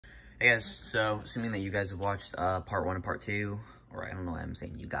Hey guys, so assuming that you guys have watched part 1 and part 2, or I don't know why I'm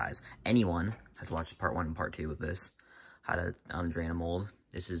saying you guys, anyone has watched part 1 and part 2 of this, how to drain a mold.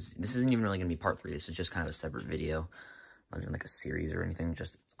 This isn't even really gonna be part 3. This is just kind of a separate video, not even like a series or anything,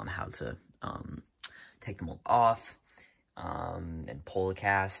 just on how to take the mold off and pull the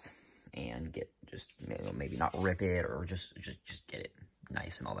cast and get just maybe not rip it or just get it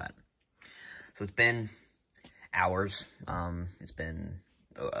nice and all that. So it's been hours. It's been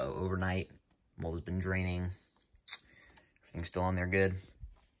overnight. Mold has been draining. Everything's still on there good.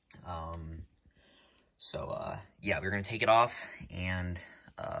 Yeah, we're gonna take it off and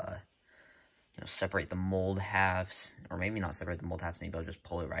separate the mold halves, or maybe not separate the mold halves. Maybe I'll just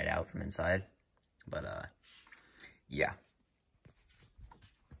pull it right out from inside. But yeah,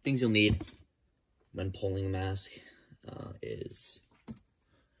 things you'll need when pulling a mask is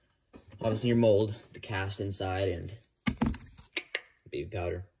obviously your mold, the cast inside, and baby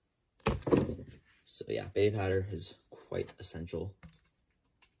powder. So yeah, baby powder is quite essential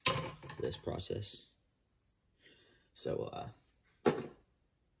for this process. So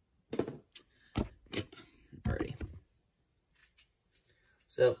alrighty.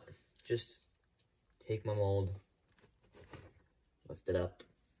 So just take my mold, lift it up,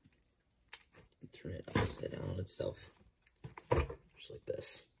 and turn it upside down on itself, just like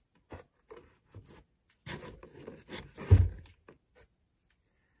this.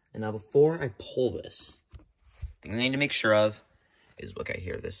 And now before I pull this, the thing I need to make sure of is, okay,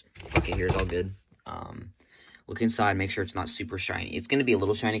 here, this bucket here is all good. Look inside, make sure it's not super shiny. It's going to be a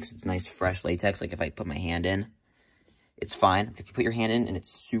little shiny because it's nice, fresh latex. Like if I put my hand in, it's fine. If you put your hand in and it's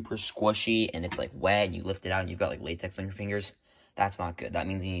super squishy and it's like wet and you lift it out and you've got like latex on your fingers, that's not good. That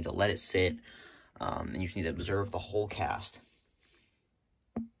means you need to let it sit, and you just need to observe the whole cast.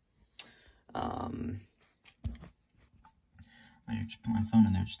 I just put my phone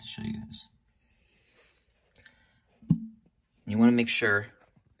in there just to show you guys. You want to make sure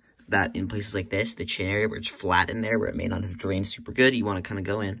that in places like this, the chin area where it's flat in there, where it may not have drained super good, you want to kind of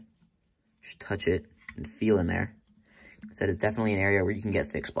go in, just touch it and feel in there. Because that is definitely an area where you can get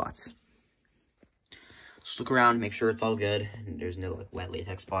thick spots. Just look around, make sure it's all good, and there's no like wet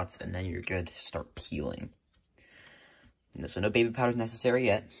latex spots, and then you're good to start peeling. So no baby powder is necessary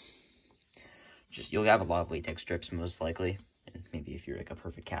yet. Just, you'll have a lot of latex strips most likely. And maybe if you're like a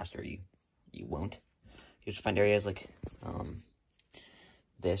perfect caster, you won't. You just find areas like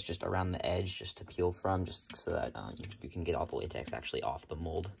this, just around the edge, just to peel from, just so that you can get all the latex actually off the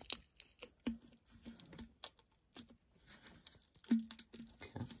mold.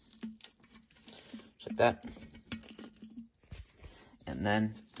 Okay, just like that. And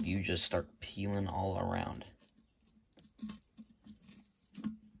then you just start peeling all around.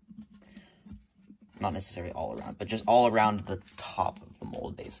 Not necessarily all around, but just all around the top of the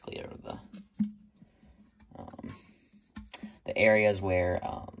mold, basically, or the areas where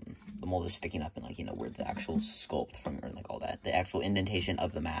the mold is sticking up, and like, where the actual sculpt from, or like all that, the actual indentation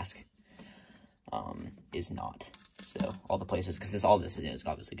of the mask is not. So all the places, because all this is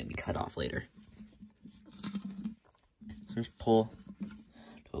obviously going to be cut off later. So just pull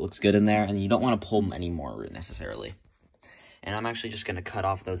till it looks good in there, and you don't want to pull any more necessarily. And I'm actually just going to cut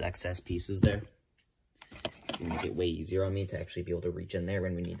off those excess pieces there. It's going to make it way easier on me to actually be able to reach in there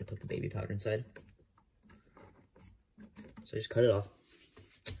when we need to put the baby powder inside. So just cut it off,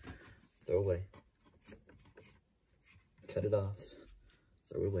 throw away, cut it off,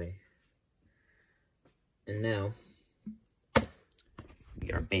 throw it away. And now, we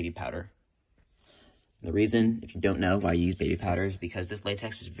get our baby powder. And the reason, if you don't know why I use baby powder, is because this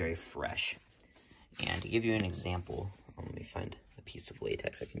latex is very fresh. And to give you an example, let me find a piece of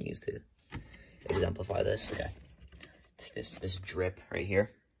latex I can use to exemplify this. Okay, take this drip right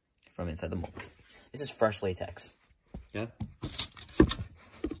here from inside the mold. This is fresh latex. Yeah. If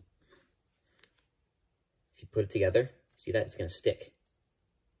you put it together, see that? It's going to stick.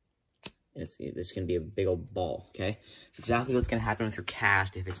 And it's going to be a big old ball, okay? It's exactly what's going to happen with your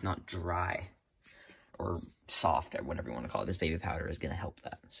cast if it's not dry or soft or whatever you want to call it. This baby powder is going to help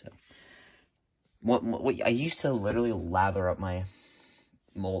that. So, what I used to literally lather up my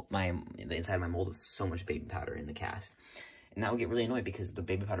mold, the inside of my mold with so much baby powder in the cast. And that would get really annoying because the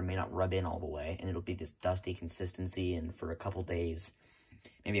baby powder may not rub in all the way, and it'll be this dusty consistency, and for a couple days,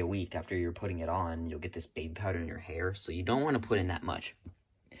 maybe a week after you're putting it on, you'll get this baby powder in your hair, so you don't want to put in that much.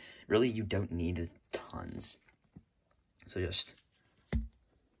 Really, you don't need tons. So just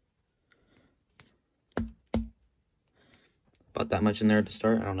about that much in there to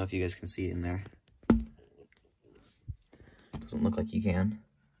start. I don't know if you guys can see it in there. Doesn't look like you can.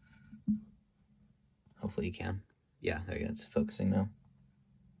 Hopefully you can. Yeah, there you go. It's focusing now.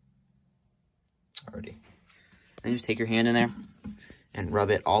 And just take your hand in there and rub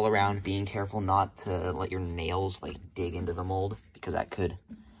it all around, being careful not to let your nails like dig into the mold, because that could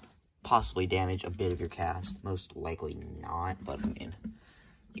possibly damage a bit of your cast. Most likely not, but I mean,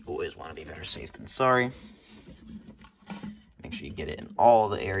 you always want to be better safe than sorry. Make sure you get it in all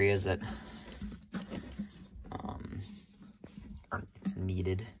the areas that it's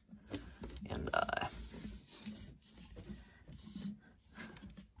needed. And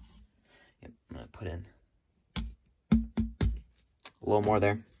yep, I'm gonna put in a little more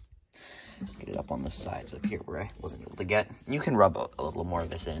there. Get it up on the sides up here where I wasn't able to get. You can rub a little more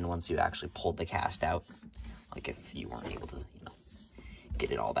of this in once you actually pulled the cast out, like if you weren't able to, you know,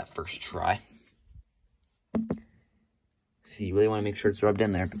 get it all that first try. So you really want to make sure it's rubbed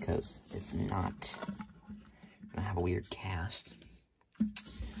in there, because if not, you're gonna have a weird cast. I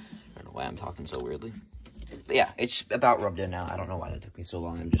don't know why I'm talking so weirdly. But yeah, it's about rubbed in now. I don't know why that took me so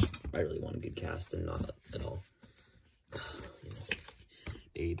long. I really want a good cast and not at all, you know,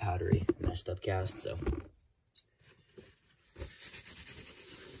 baby powdery, messed up cast, so.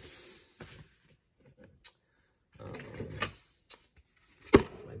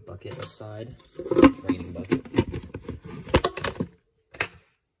 My bucket aside, draining bucket.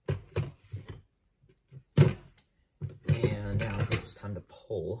 And now it's time to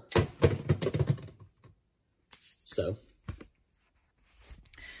pull. So,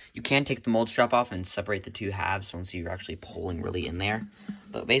 you can take the mold strap off and separate the two halves once you're actually pulling really in there.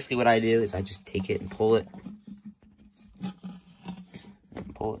 But basically what I do is I just take it and pull it.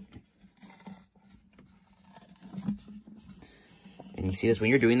 And pull it. And you see this, when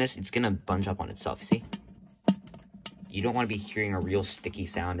you're doing this, it's going to bunch up on itself, you see? You don't want to be hearing a real sticky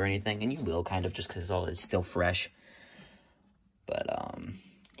sound or anything, and you will kind of, just because it's still fresh. But,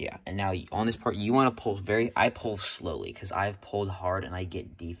 yeah, and now on this part, you want to pull I pull slowly, because I've pulled hard and I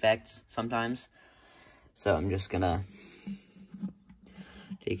get defects sometimes. So I'm just going to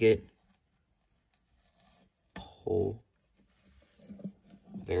take it, pull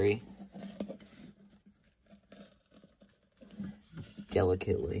very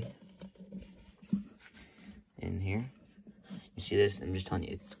delicately in here. You see this? I'm just telling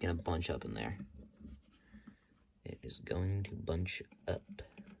you, it's going to bunch up in there. It is going to bunch up.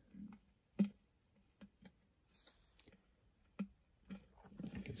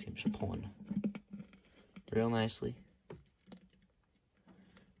 You can see I'm just pulling real nicely.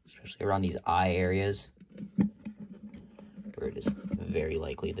 Especially around these eye areas, where it is very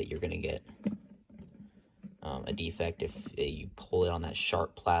likely that you're going to get a defect if you pull it on that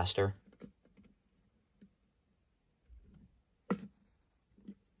sharp plaster.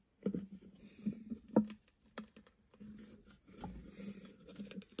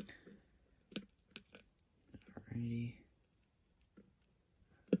 Alrighty.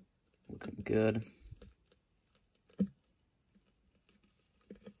 Looking good.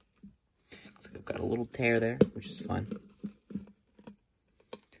 Looks like I've got a little tear there, which is fine.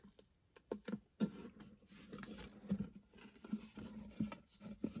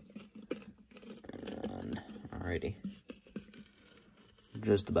 And alrighty.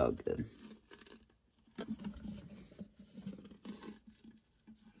 Just about good.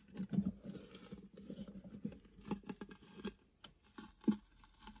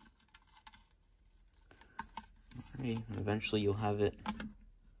 And eventually you'll have it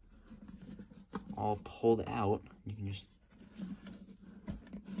all pulled out. You can just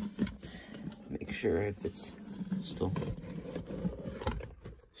make sure if it's still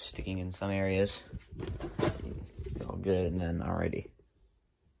sticking in some areas. All good, and then alrighty.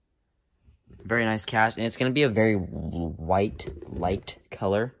 Very nice cast, and it's going to be a very white, light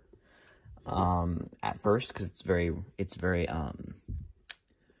color at first, because it's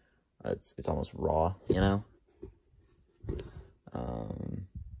almost raw, you know.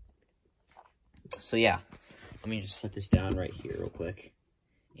 So yeah, let me just set this down right here real quick,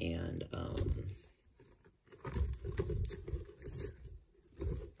 and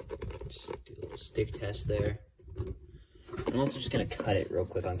just do a little stick test there. I'm also just gonna cut it real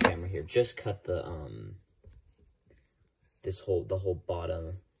quick on camera here. Just cut the the whole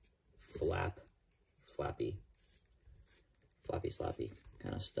bottom flappy slappy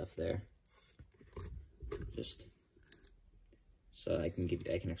kind of stuff there. Just so I can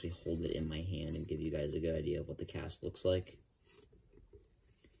actually hold it in my hand and give you guys a good idea of what the cast looks like.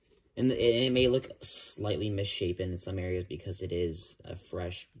 And it may look slightly misshapen in some areas because it is a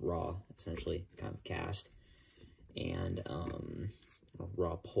fresh, raw, essentially, kind of cast. And a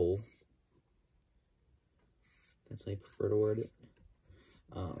raw pull. That's how I prefer to word it.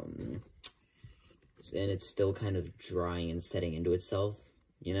 And it's still kind of drying and setting into itself,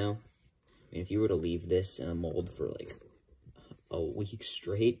 you know? if you were to leave this in a mold for like a week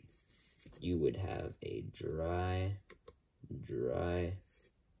straight, you would have a dry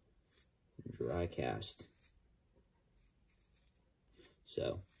cast.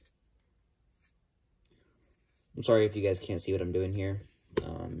 So, I'm sorry if you guys can't see what I'm doing here.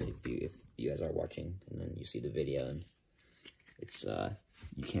 If you guys are watching and then you see the video and it's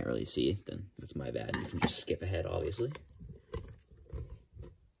you can't really see, then that's my bad. You can just skip ahead, obviously.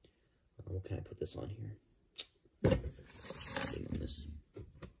 What can I put this on here? On this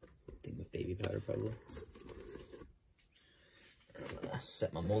thing with baby powder, probably.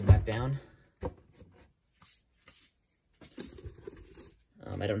 Set my mold back down.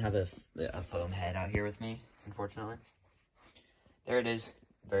 I don't have a foam head out here with me, unfortunately. There it is.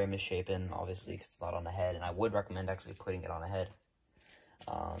 Very misshapen, obviously, because it's not on a head, and I would recommend actually putting it on a head.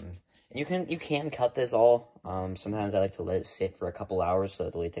 And you can cut this all. Sometimes I like to let it sit for a couple hours so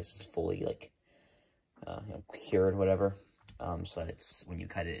that the latex is fully like cured, whatever. So that it's when you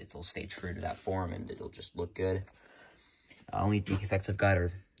cut it, it'll stay true to that form and it'll just look good. Only defects I've got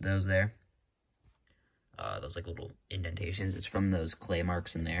are those there. Those like little indentations. It's from those clay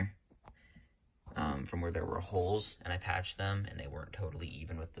marks in there. From where there were holes, and I patched them, and they weren't totally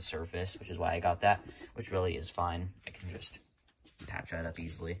even with the surface, which is why I got that, which really is fine. I can just patch that up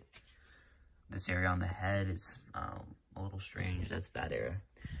easily. This area on the head is a little strange. That's that area.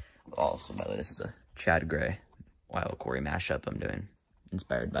 Also, by the way, this is a Chad Gray Wild Corey mashup I'm doing,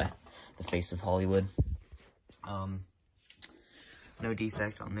 inspired by the face of Hollywood. No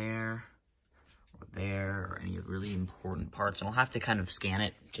defect on there, or there, or any really important parts. And I'll have to kind of scan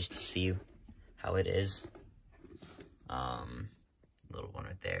it just to see how it is. Little one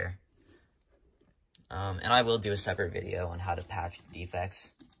right there. And I will do a separate video on how to patch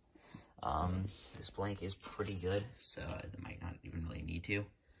defects. This blank is pretty good, so I might not even really need to.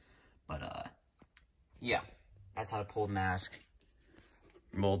 But, yeah, that's how to pull the mask.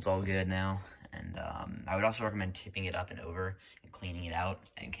 Mold's all good now. And I would also recommend tipping it up and over and cleaning it out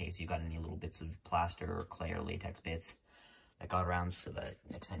in case you got any little bits of plaster or clay or latex bits that got around, so that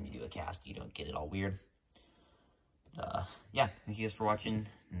next time you do a cast, you don't get it all weird. Yeah, thank you guys for watching,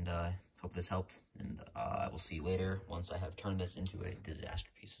 and hope this helped. And I will see you later once I have turned this into a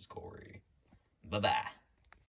disaster pieces Corey. Bye-bye.